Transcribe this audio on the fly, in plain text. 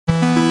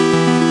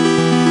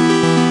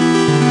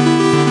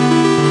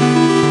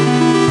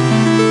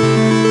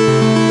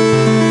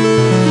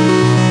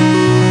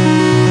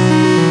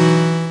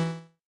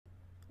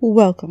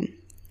Welcome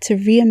to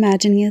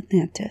Reimagining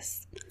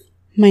Atlantis.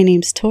 My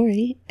name's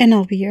Tori, and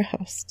I'll be your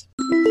host.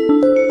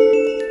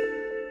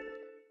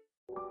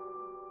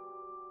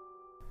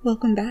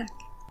 Welcome back.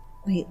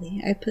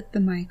 Lately, I put the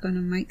mic on a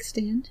mic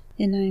stand,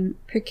 and I'm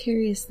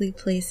precariously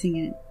placing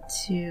it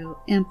to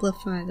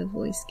amplify the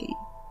voice gain.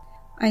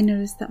 I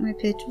noticed that my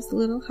pitch was a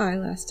little high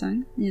last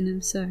time, and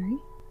I'm sorry.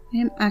 I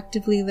am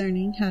actively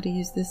learning how to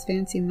use this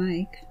fancy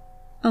mic,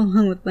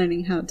 along with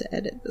learning how to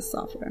edit the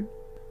software.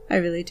 I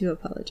really do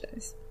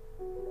apologize.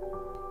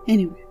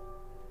 Anyway,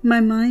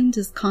 my mind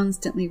is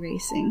constantly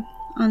racing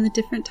on the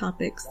different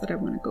topics that I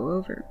want to go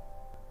over.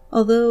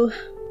 Although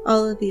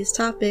all of these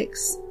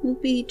topics will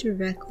be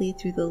directly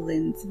through the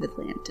lens of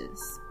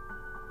Atlantis.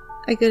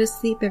 I go to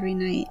sleep every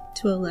night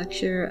to a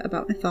lecture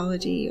about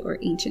mythology or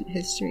ancient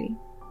history.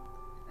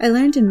 I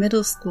learned in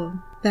middle school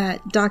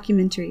that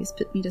documentaries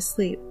put me to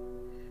sleep.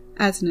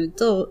 As an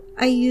adult,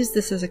 I use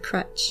this as a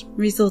crutch,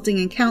 resulting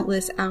in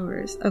countless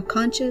hours of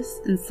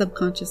conscious and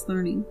subconscious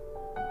learning.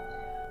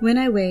 When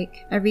I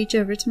wake, I reach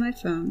over to my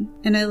phone,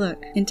 and I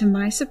look, and to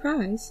my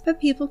surprise, that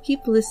people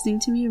keep listening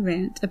to me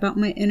rant about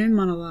my inner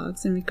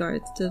monologues in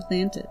regards to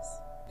Atlantis.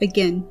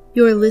 Again,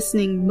 your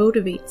listening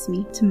motivates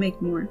me to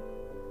make more.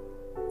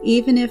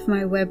 Even if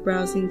my web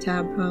browsing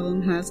tab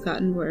problem has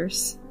gotten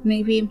worse,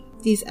 maybe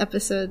these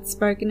episodes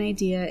spark an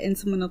idea in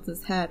someone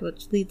else's head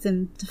which leads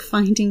them to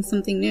finding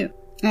something new.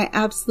 I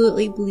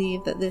absolutely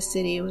believe that this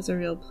city was a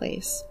real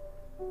place,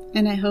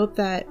 and I hope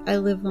that I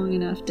live long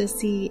enough to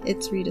see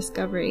its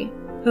rediscovery.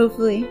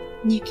 Hopefully,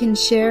 you can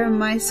share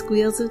my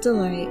squeals of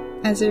delight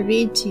as I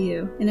read to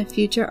you in a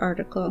future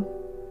article,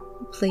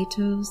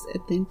 Plato's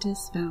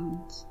Atlantis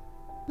Found.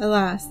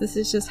 Alas, this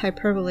is just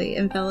hyperbole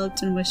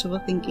enveloped in wishful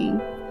thinking.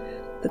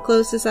 The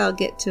closest I'll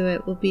get to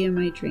it will be in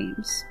my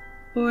dreams,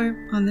 or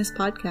on this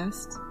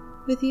podcast,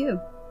 with you,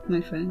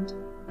 my friend.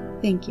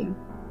 Thank you,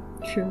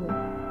 truly.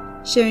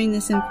 Sharing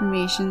this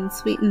information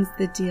sweetens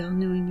the deal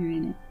knowing you're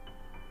in it.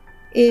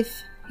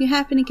 If you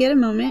happen to get a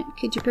moment,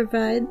 could you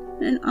provide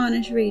an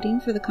honest rating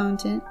for the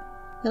content?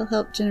 It'll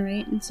help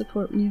generate and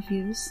support new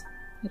views.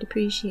 I'd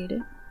appreciate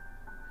it.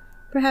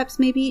 Perhaps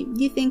maybe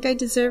you think I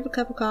deserve a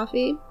cup of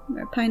coffee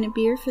or a pint of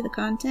beer for the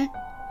content?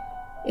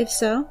 If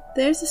so,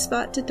 there's a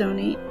spot to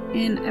donate,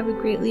 and I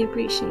would greatly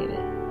appreciate it.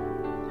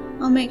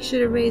 I'll make sure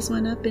to raise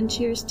one up and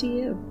cheers to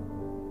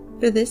you.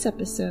 For this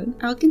episode,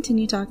 I'll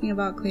continue talking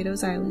about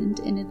Cleito's Island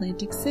in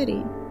Atlantic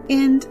City,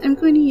 and I'm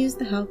going to use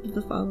the help of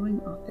the following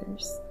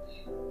authors,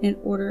 in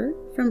order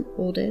from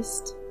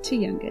oldest to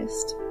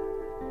youngest.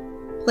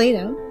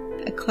 Cleito,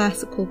 a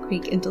classical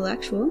Greek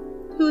intellectual,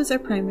 who is our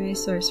primary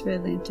source for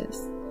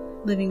Atlantis,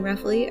 living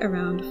roughly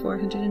around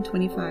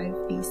 425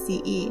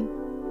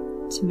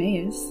 BCE.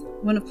 Timaeus,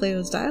 one of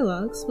Plato's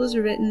dialogues, was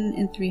written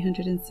in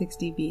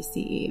 360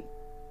 BCE.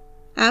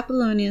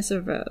 Apollonius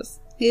of Rhodes.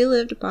 He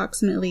lived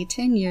approximately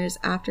 10 years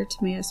after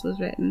Timaeus was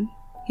written.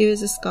 He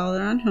was a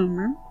scholar on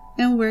Homer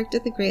and worked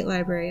at the Great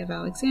Library of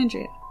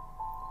Alexandria.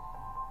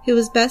 He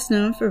was best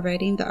known for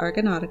writing the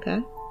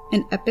Argonautica,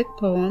 an epic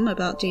poem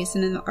about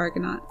Jason and the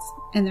Argonauts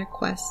and their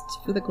quest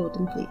for the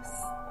Golden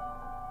Fleece.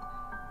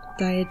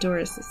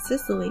 Diodorus of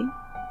Sicily,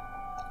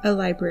 a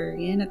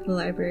librarian at the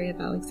Library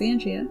of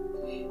Alexandria,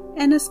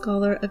 and a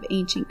scholar of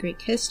ancient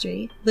Greek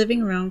history,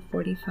 living around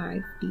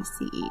 45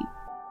 BCE.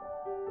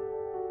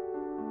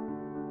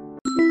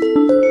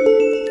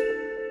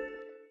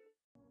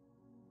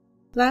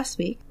 Last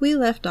week, we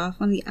left off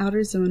on the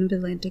outer zone of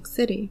Atlantic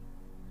City.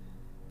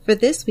 For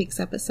this week's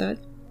episode,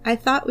 I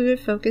thought we would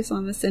focus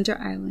on the center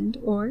island,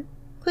 or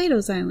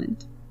Cleito's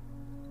Island.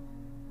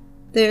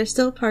 There are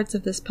still parts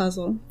of this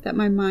puzzle that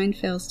my mind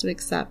fails to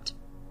accept.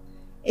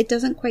 It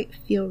doesn't quite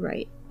feel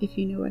right, if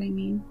you know what I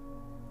mean.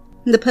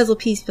 The puzzle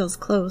piece feels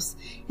close,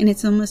 and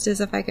it's almost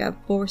as if I could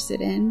force it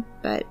in,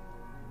 but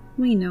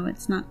we know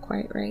it's not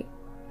quite right.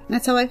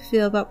 That's how I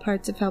feel about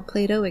parts of how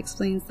Plato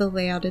explains the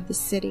layout of the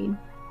city.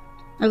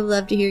 I would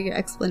love to hear your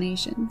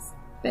explanations.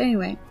 But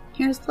anyway,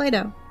 here's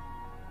Plato.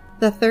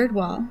 The third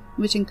wall,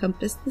 which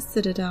encompassed the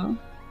citadel,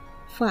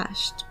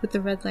 flashed with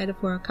the red light of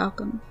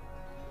orichalcum.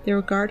 There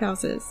were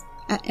guardhouses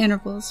at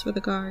intervals for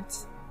the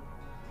guards.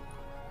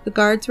 The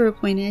guards were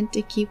appointed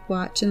to keep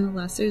watch in the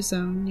lesser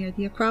zone near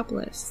the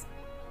Acropolis.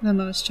 The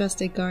most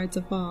trusted guards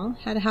of all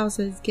had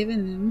houses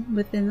given them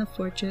within the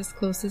fortress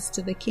closest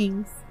to the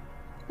kings.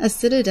 A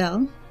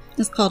citadel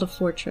is called a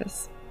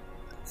fortress.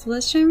 So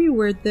let's try and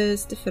reword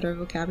this to fit our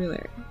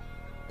vocabulary.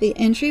 The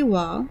entry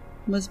wall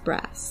was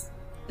brass.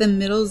 The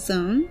middle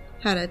zone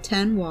had a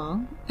tin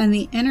wall, and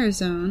the inner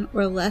zone,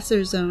 or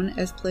lesser zone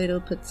as Plato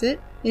puts it,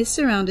 is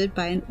surrounded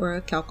by an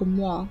orichalcum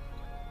wall.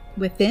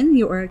 Within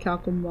the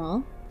orichalcum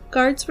wall,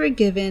 guards were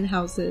given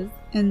houses,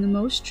 and the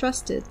most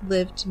trusted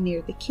lived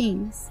near the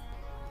kings.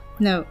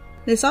 Note,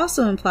 this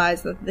also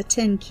implies that the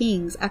 10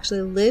 kings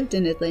actually lived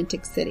in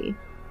Atlantic City,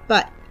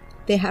 but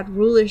they had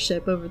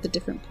rulership over the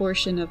different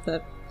portion of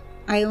the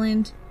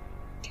island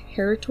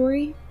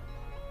territory.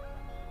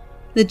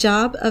 The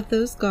job of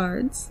those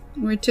guards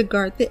were to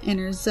guard the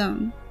inner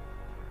zone.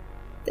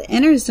 The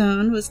inner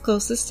zone was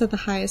closest to the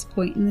highest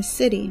point in the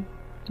city,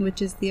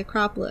 which is the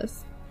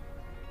Acropolis.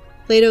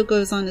 Cleito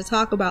goes on to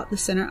talk about the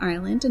center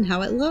island and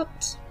how it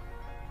looked.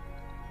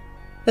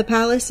 The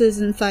palaces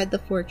inside the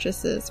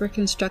fortresses were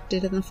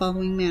constructed in the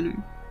following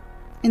manner.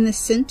 In the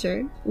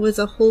center was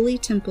a holy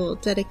temple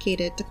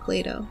dedicated to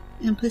Cleito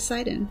and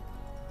Poseidon.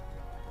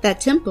 That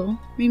temple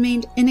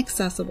remained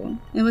inaccessible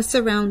and was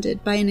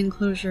surrounded by an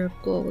enclosure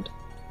of gold.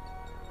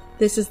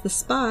 This is the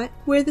spot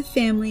where the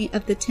family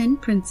of the 10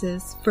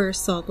 princes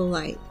first saw the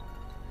light,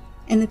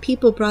 and the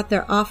people brought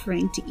their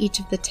offering to each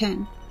of the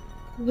 10,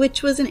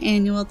 which was an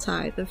annual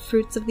tithe of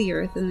fruits of the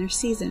earth in their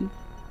season.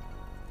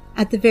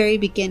 At the very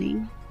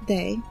beginning,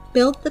 they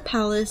built the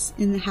palace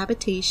in the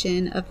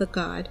habitation of the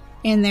god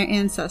and their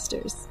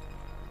ancestors.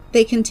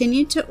 They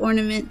continued to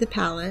ornament the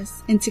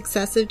palace in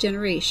successive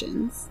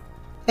generations,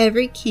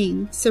 every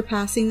king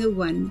surpassing the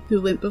one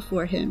who went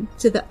before him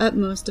to the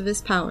utmost of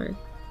his power,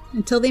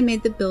 until they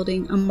made the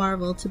building a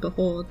marvel to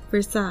behold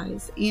for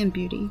size and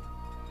beauty.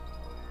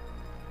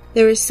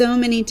 There were so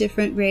many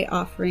different great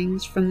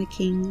offerings from the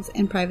kings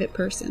and private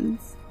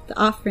persons. The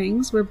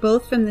offerings were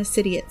both from the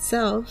city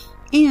itself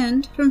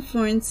and from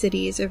foreign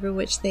cities over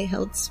which they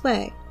held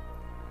sway.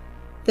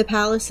 The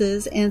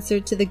palaces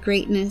answered to the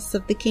greatness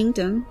of the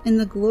kingdom and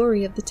the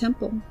glory of the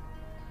temple.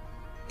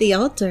 The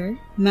altar,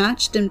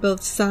 matched in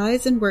both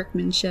size and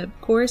workmanship,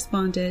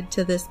 corresponded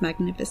to this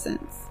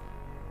magnificence.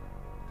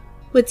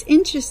 What's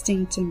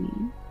interesting to me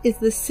is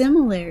the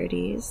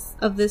similarities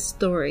of this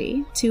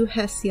story to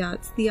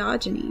Hesiod's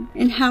Theogony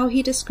and how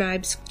he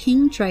describes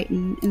King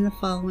Triton in the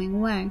following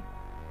way.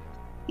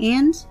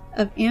 And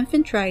of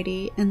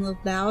Amphitrite and the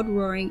loud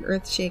roaring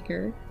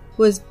earthshaker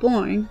was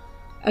born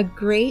a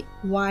great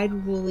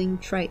wide ruling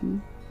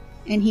Triton,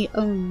 and he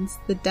owns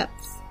the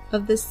depths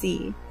of the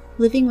sea,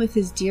 living with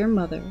his dear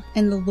mother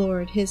and the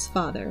Lord his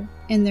father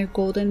in their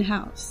golden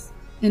house,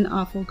 an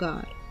awful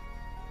god.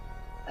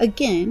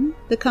 Again,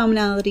 the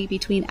commonality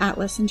between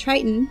Atlas and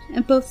Triton,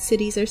 and both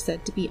cities are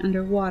said to be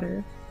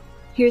underwater.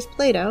 Here's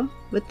Plato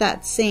with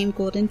that same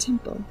golden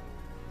temple.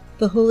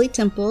 The holy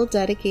temple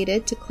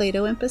dedicated to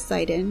Cleito and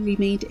Poseidon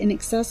remained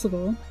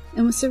inaccessible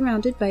and was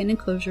surrounded by an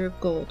enclosure of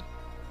gold.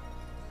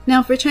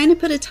 Now, if we're trying to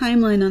put a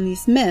timeline on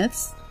these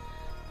myths,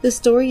 the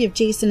story of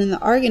Jason and the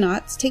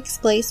Argonauts takes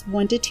place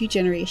 1 to 2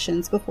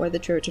 generations before the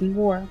Trojan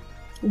War.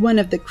 One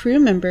of the crew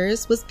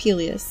members was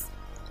Peleus,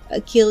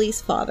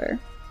 Achilles' father.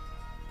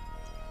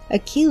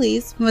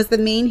 Achilles was the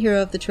main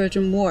hero of the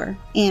Trojan War,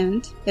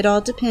 and it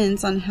all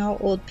depends on how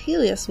old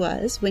Peleus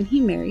was when he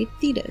married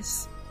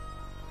Thetis.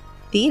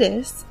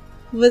 Thetis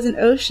was an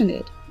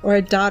Oceanid, or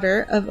a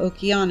daughter of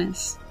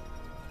Oceanus.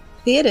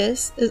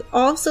 Thetis is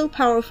also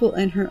powerful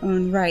in her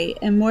own right,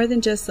 and more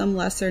than just some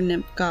lesser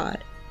nymph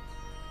god.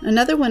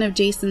 Another one of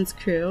Jason's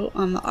crew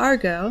on the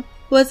Argo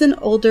was an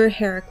older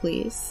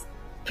Heracles,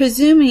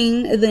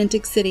 presuming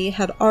Atlantic City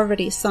had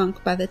already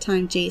sunk by the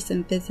time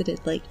Jason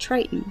visited Lake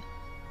Triton.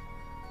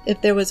 If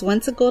there was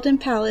once a golden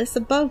palace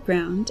above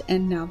ground,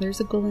 and now there's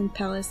a golden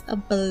palace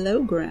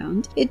below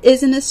ground, it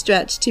isn't a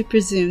stretch to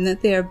presume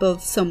that they are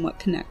both somewhat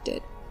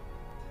connected.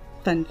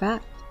 Fun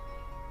fact,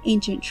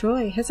 ancient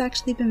Troy has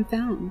actually been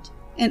found,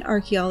 and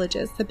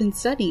archaeologists have been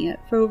studying it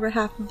for over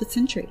half of a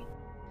century.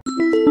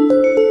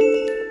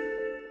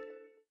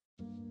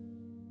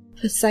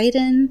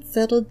 Poseidon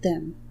settled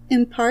them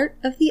in part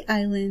of the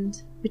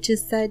island which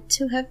is said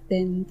to have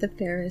been the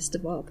fairest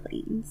of all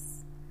plains.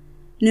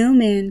 No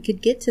man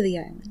could get to the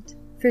island,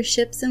 for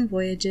ships and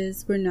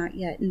voyages were not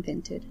yet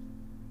invented.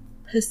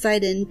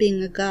 Poseidon,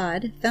 being a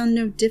god, found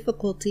no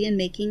difficulty in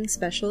making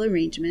special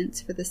arrangements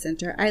for the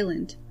center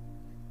island.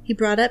 He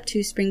brought up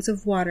 2 springs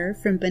of water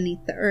from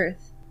beneath the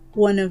earth,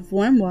 one of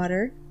warm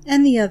water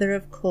and the other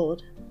of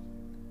cold.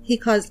 He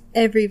caused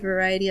every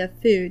variety of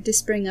food to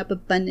spring up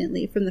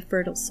abundantly from the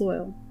fertile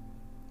soil.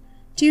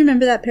 Do you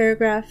remember that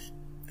paragraph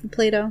from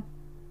Plato?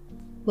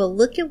 Well,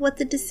 look at what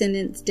the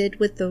descendants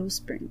did with those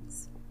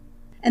springs.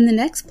 In the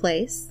next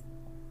place,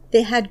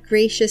 they had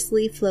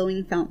graciously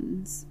flowing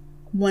fountains,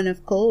 one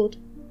of cold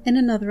and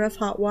another of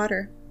hot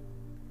water.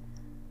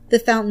 The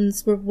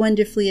fountains were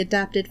wonderfully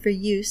adapted for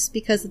use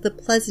because of the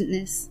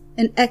pleasantness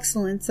and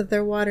excellence of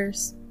their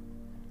waters.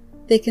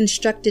 They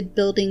constructed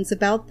buildings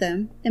about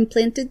them and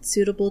planted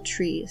suitable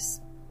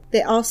trees.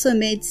 They also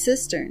made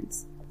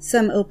cisterns,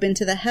 some open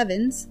to the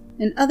heavens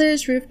and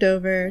others roofed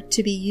over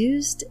to be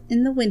used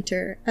in the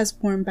winter as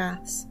warm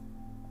baths.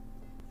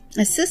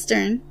 A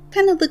cistern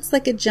kind of looks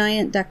like a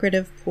giant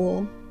decorative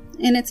pool,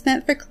 and it's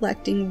meant for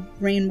collecting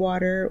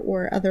rainwater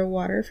or other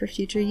water for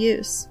future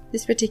use.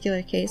 This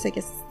particular case, I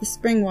guess, is the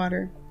spring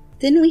water.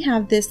 Then we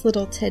have this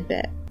little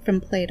tidbit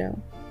from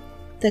Plato.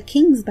 The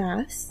king's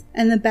baths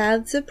and the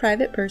baths of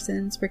private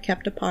persons were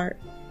kept apart.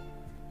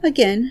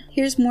 Again,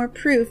 here's more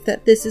proof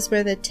that this is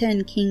where the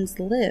 10 kings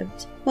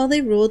lived while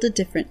they ruled a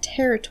different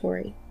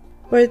territory.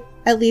 Or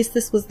at least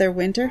this was their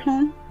winter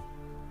home.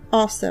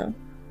 Also,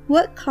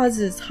 what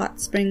causes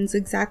hot springs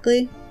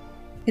exactly?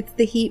 It's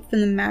the heat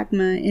from the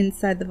magma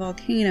inside the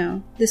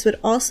volcano. This would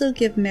also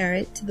give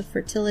merit to the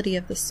fertility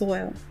of the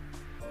soil.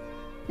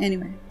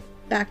 Anyway,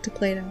 back to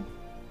Plato.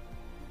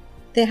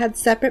 They had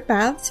separate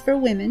baths for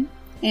women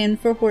and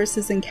for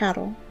horses and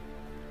cattle.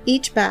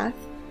 Each bath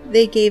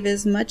they gave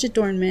as much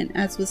adornment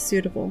as was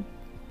suitable.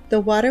 The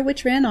water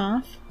which ran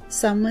off,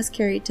 some was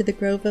carried to the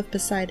grove of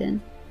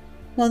Poseidon,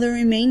 while the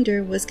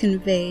remainder was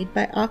conveyed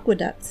by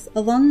aqueducts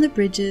along the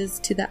bridges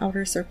to the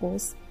outer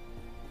circles.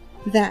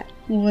 That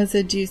was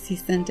a juicy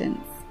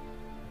sentence.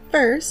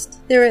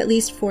 First, there were at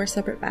least 4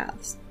 separate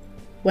baths.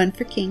 One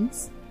for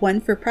kings, one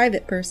for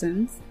private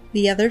persons,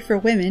 the other for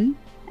women,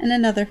 and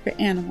another for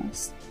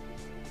animals.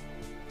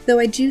 Though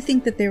I do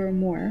think that there were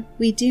more,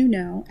 we do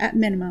know, at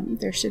minimum,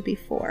 there should be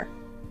 4.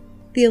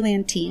 The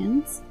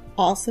Atlanteans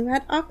also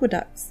had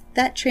aqueducts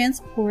that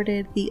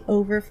transported the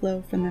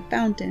overflow from the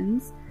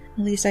fountains,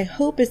 at least I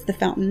hope it's the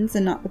fountains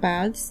and not the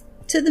baths,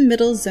 to the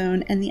middle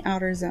zone and the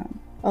outer zone,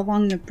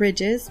 along the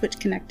bridges which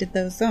connected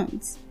those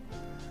zones.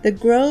 The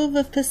Grove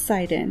of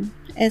Poseidon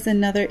is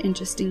another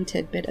interesting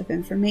tidbit of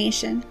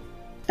information.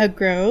 A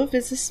grove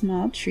is a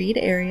small treed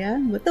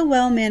area with a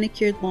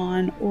well-manicured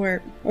lawn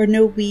or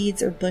no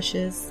weeds or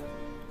bushes.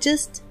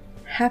 Just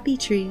happy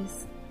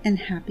trees and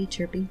happy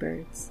chirping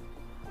birds.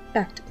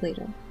 Back to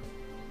Cleito.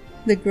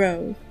 The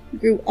grove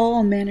grew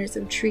all manners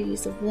of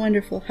trees of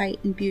wonderful height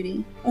and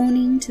beauty,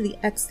 owing to the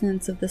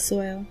excellence of the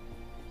soil.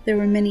 There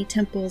were many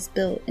temples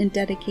built and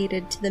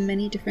dedicated to the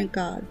many different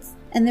gods,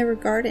 and there were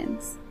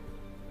gardens.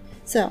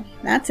 So,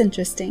 that's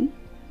interesting.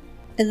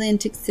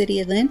 Atlantic City,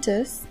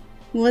 Atlantis,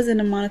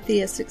 wasn't a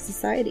monotheistic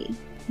society,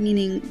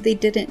 meaning they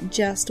didn't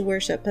just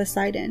worship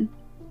Poseidon.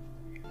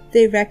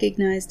 They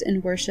recognized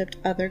and worshipped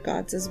other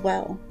gods as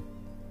well.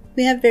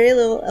 We have very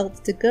little else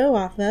to go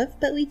off of,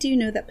 but we do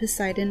know that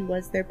Poseidon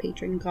was their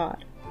patron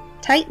god.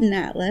 Titan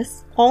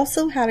Atlas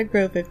also had a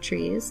grove of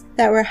trees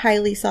that were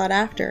highly sought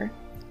after.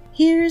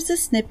 Here's a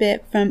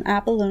snippet from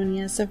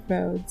Apollonius of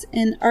Rhodes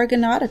in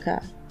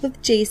Argonautica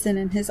with Jason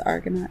and his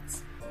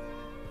Argonauts.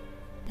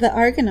 The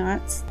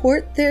Argonauts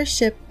port their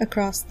ship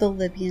across the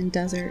Libyan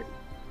desert.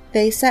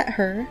 They set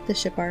her, the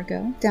ship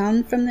Argo,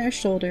 down from their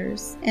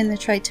shoulders in the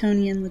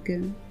Tritonian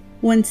lagoon.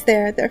 Once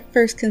there, their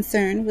first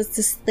concern was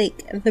to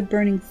slake the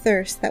burning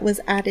thirst that was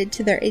added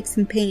to their aches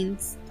and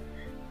pains.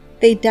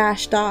 They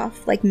dashed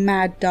off like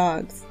mad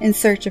dogs in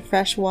search of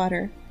fresh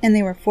water, and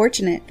they were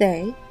fortunate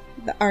the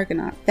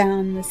Argonaut,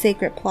 found the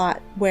sacred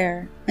plot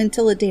where,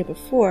 until a day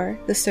before,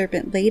 the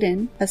serpent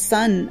Ladon, a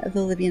son of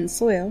the Libyan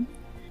soil,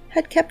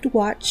 had kept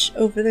watch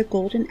over the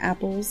golden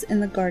apples in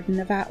the garden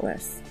of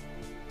Atlas.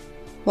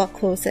 While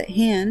close at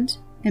hand,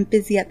 and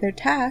busy at their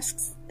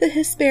tasks, the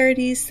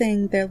Hesperides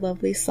sang their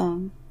lovely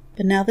song.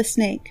 But now the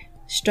snake,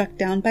 struck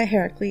down by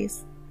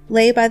Heracles,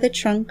 lay by the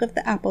trunk of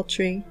the apple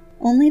tree.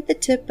 Only the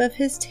tip of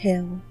his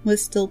tail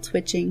was still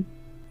twitching.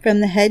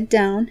 From the head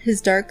down,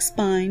 his dark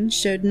spine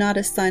showed not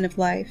a sign of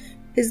life.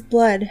 His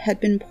blood had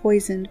been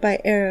poisoned by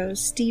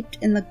arrows steeped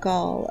in the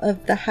gall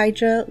of the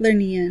Hydra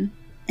Lernaean,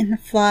 and the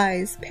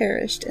flies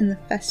perished in the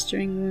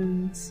festering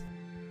wounds.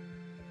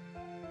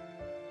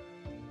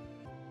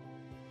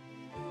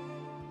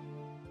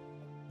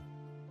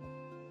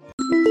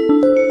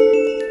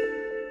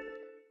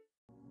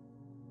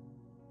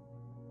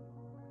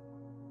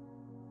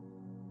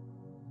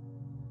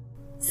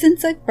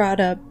 Since I've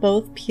brought up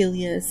both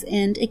Peleus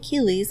and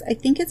Achilles, I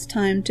think it's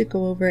time to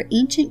go over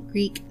ancient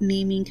Greek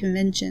naming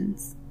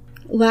conventions.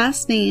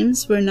 Last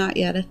names were not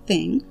yet a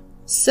thing,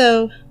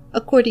 so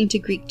according to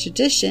Greek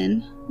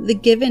tradition, the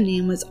given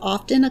name was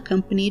often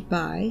accompanied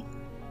by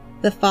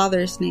the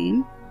father's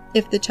name,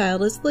 if the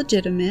child is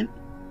legitimate,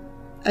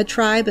 a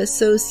tribe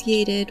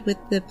associated with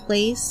the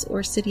place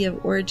or city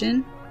of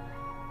origin.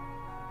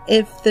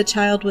 If the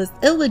child was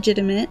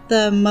illegitimate,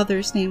 the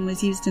mother's name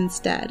was used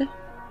instead.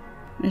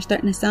 They're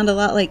starting to sound a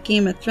lot like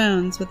Game of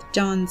Thrones with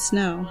Jon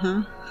Snow,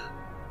 huh?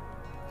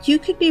 You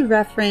could be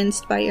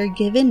referenced by your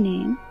given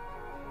name,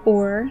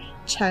 or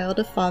child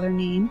of father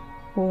name,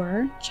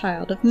 or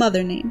child of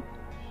mother name.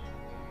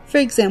 For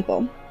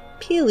example,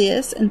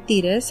 Peleus and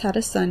Thetis had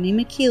a son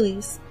named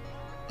Achilles.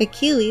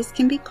 Achilles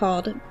can be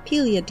called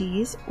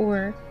Pleiades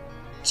or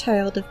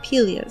child of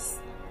Peleus.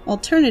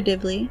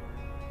 Alternatively,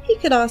 he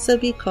could also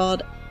be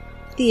called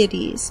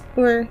Theades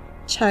or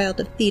child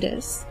of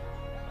Thetis.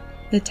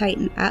 The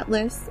Titan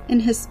Atlas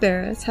and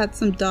Hesperus had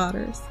some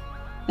daughters,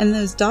 and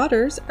those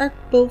daughters are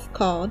both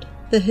called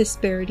the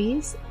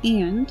Hesperides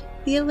and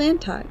the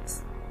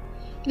Atlantides.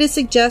 It is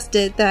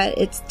suggested that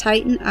it's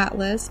Titan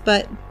Atlas,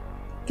 but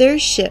they're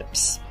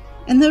ships,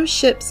 and those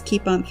ships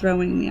keep on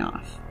throwing me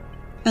off.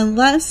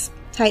 Unless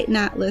Titan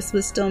Atlas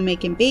was still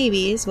making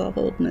babies while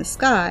holding the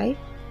sky.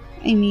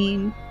 I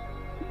mean,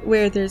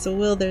 where there's a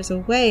will, there's a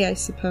way, I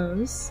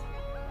suppose.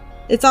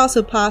 It's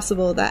also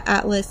possible that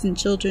Atlas and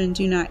children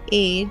do not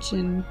age,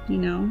 and,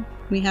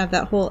 we have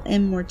that whole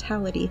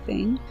immortality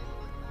thing.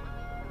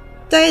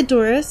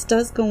 Diodorus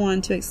does go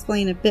on to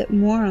explain a bit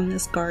more on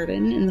this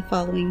garden in the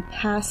following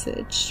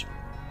passage.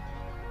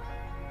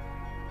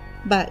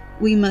 But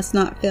we must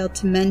not fail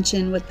to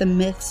mention what the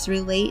myths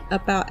relate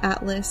about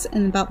Atlas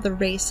and about the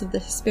race of the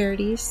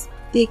Hesperides.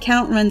 The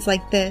account runs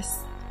like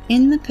this.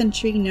 In the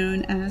country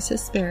known as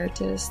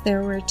Hesperitus,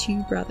 there were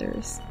 2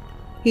 brothers,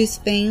 whose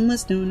fame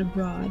was known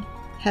abroad,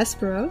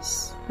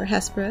 Hesperus,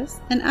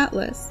 and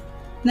Atlas.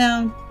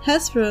 Now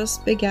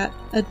Hesperos begat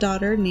a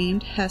daughter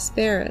named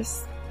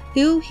Hesperus,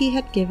 who he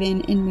had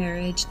given in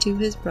marriage to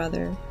his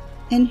brother,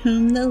 in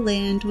whom the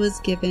land was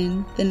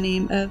given the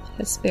name of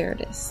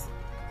Hesperides.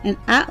 And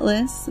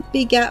Atlas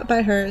begat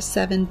by her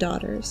 7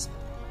 daughters,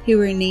 who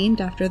were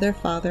named after their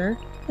father,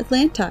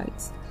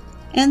 Atlantides,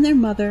 and their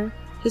mother,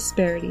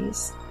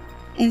 Hesperides.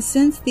 And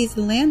since these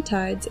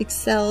Atlantides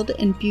excelled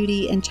in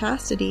beauty and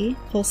chastity,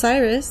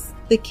 Osiris,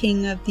 the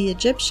king of the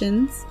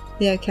Egyptians,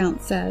 the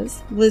account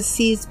says, was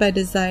seized by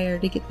desire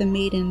to get the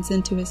maidens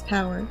into his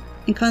power,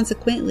 and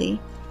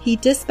consequently, he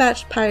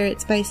dispatched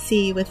pirates by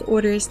sea with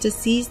orders to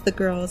seize the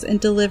girls and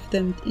deliver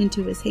them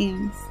into his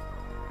hands.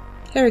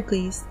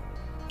 Heracles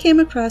came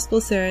across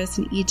Osiris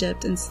in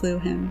Egypt and slew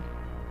him.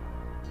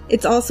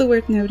 It's also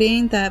worth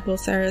noting that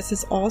Osiris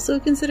is also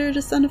considered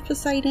a son of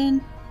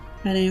Poseidon.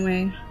 But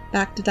anyway,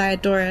 back to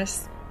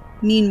Diodorus.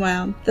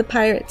 Meanwhile, the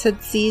pirates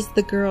had seized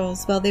the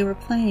girls while they were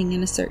playing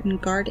in a certain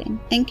garden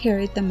and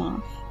carried them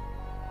off,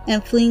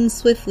 and fleeing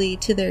swiftly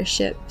to their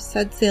ships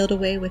had sailed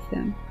away with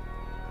them.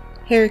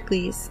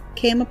 Heracles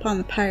came upon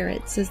the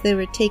pirates as they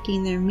were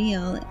taking their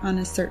meal on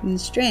a certain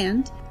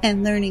strand,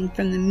 and learning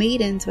from the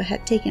maidens what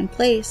had taken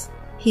place,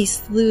 he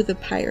slew the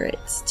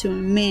pirates to a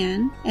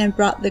man and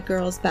brought the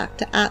girls back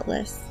to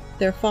Atlas,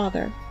 their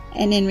father.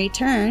 And in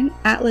return,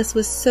 Atlas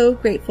was so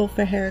grateful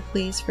for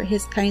Heracles for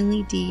his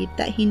kindly deed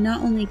that he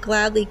not only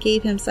gladly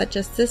gave him such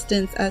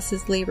assistance as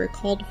his labor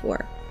called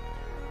for.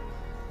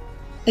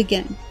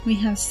 Again, we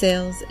have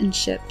sails and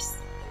ships.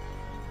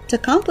 To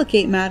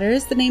complicate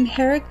matters, the name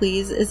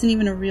Heracles isn't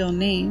even a real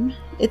name.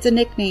 It's a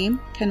nickname,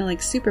 kind of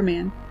like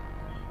Superman.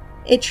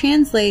 It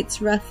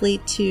translates roughly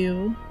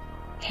to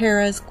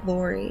Hera's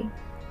glory,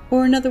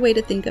 or another way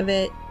to think of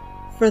it,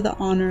 for the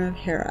honor of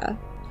Hera.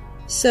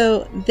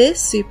 So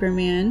this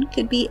Superman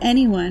could be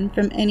anyone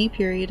from any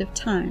period of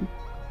time.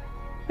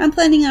 I'm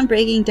planning on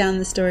breaking down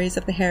the stories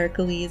of the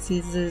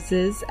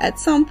Heracleses at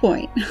some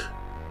point.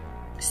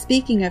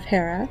 Speaking of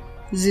Hera,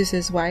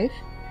 Zeus's wife,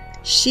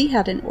 she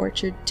had an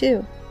orchard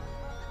too.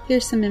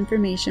 Here's some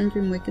information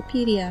from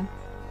Wikipedia.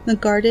 The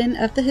Garden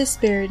of the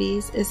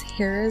Hesperides is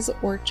Hera's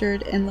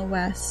orchard in the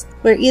west,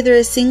 where either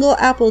a single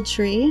apple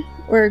tree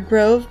or a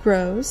grove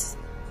grows,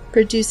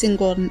 producing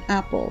golden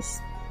apples.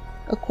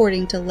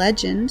 According to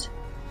legend,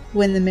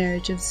 when the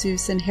marriage of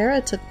Zeus and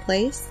Hera took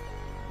place,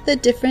 the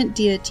different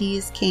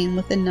deities came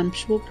with a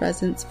nuptial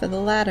presents for the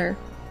latter,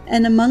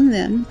 and among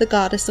them the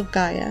goddess of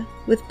Gaia,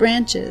 with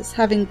branches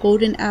having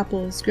golden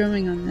apples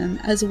growing on them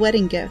as a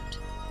wedding gift.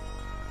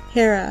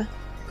 Hera,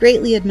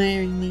 greatly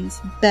admiring these,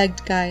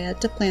 begged Gaia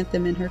to plant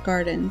them in her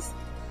gardens,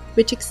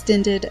 which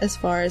extended as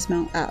far as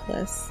Mount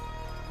Atlas.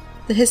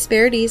 The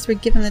Hesperides were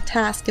given the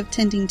task of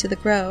tending to the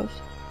grove,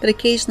 but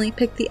occasionally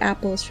picked the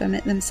apples from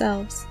it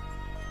themselves.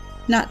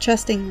 Not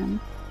trusting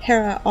them,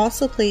 Hera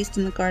also placed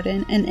in the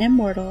garden an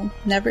immortal,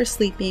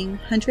 never-sleeping,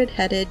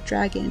 100-headed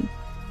dragon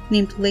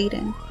named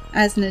Cleito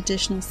as an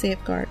additional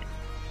safeguard.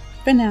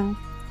 For now,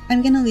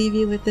 I'm going to leave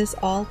you with this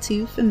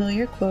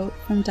all-too-familiar quote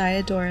from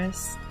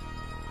Diodorus.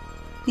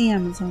 The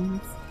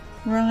Amazons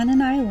were on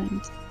an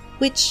island,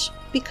 which,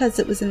 because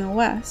it was in the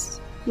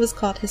west, was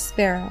called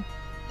Hespera.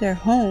 Their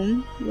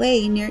home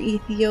lay near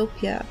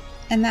Ethiopia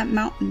and that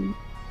mountain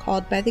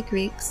called by the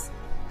Greeks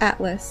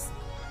Atlas.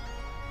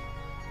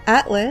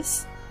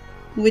 Atlas,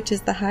 which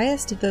is the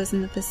highest of those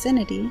in the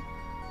vicinity,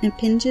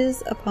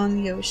 impinges upon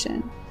the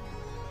ocean.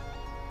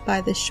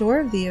 By the shore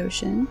of the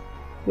ocean,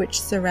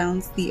 which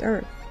surrounds the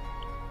earth,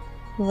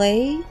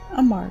 lay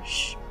a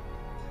marsh.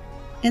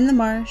 In the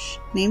marsh,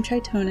 named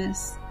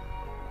Tritonus,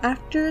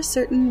 after a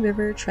certain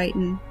river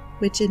Triton,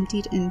 which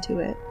emptied into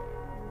it,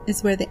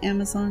 is where the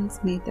Amazons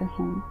made their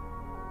home.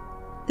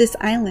 This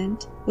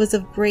island was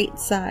of great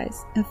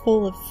size and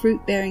full of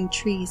fruit-bearing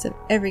trees of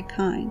every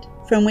kind,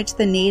 from which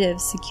the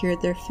natives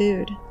secured their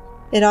food.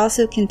 It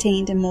also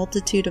contained a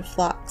multitude of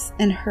flocks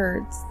and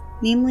herds,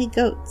 namely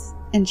goats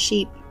and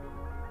sheep.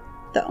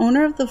 The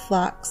owner of the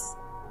flocks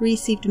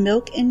received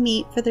milk and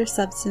meat for their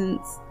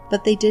subsistence,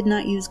 but they did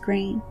not use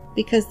grain,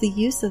 because the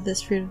use of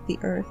this fruit of the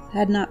earth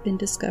had not been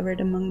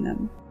discovered among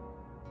them.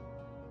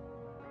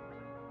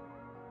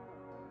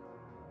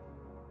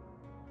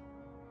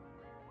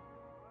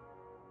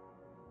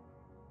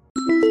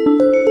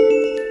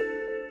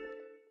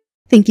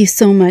 Thank you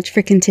so much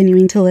for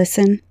continuing to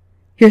listen.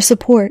 Your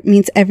support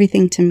means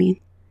everything to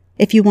me.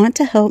 If you want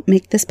to help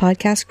make this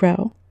podcast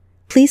grow,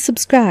 please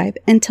subscribe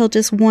and tell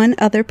just one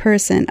other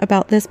person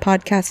about this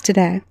podcast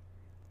today.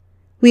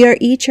 We are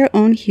each our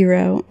own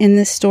hero in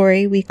this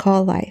story we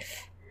call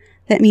life.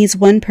 That means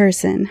one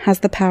person has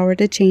the power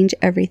to change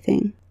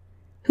everything.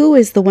 Who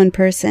is the one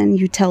person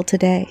you tell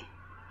today,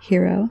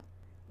 hero?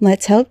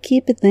 Let's help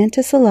keep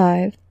Atlantis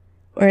alive,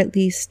 or at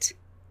least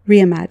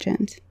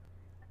reimagined.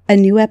 A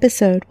new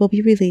episode will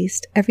be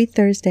released every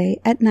Thursday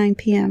at 9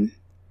 p.m.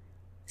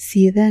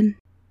 See you then.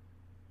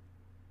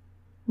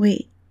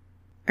 Wait,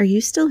 are you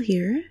still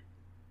here?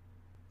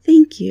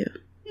 Thank you.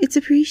 It's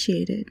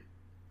appreciated.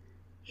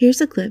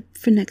 Here's a clip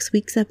for next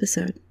week's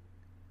episode.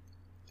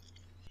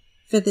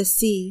 For the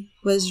sea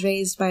was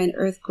raised by an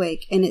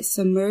earthquake, and it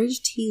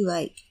submerged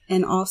he-like,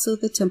 and also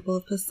the temple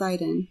of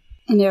Poseidon.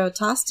 And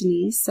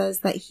Eratosthenes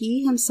says that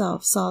he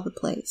himself saw the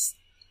place,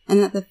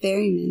 and that the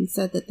ferryman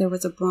said that there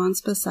was a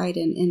bronze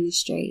Poseidon in the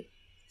strait,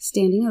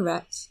 standing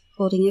erect,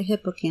 holding a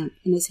hippocamp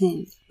in his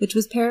hand, which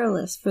was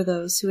perilous for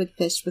those who had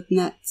fished with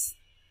nets.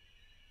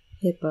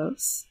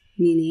 Hippos,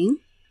 meaning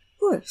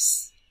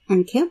horse,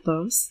 and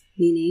campos,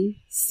 meaning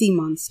sea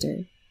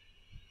monster.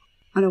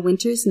 On a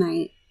winter's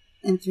night,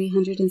 in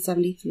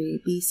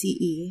 373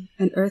 BCE,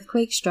 an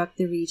earthquake struck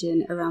the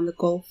region around the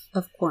Gulf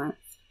of Corinth.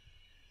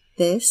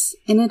 This,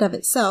 in and of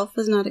itself,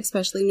 was not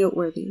especially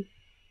noteworthy.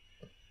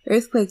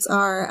 Earthquakes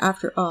are,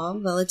 after all,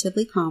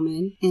 relatively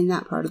common in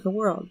that part of the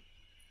world.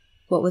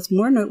 What was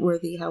more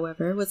noteworthy,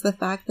 however, was the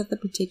fact that the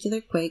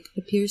particular quake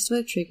appears to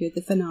have triggered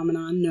the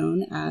phenomenon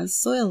known as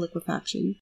soil liquefaction.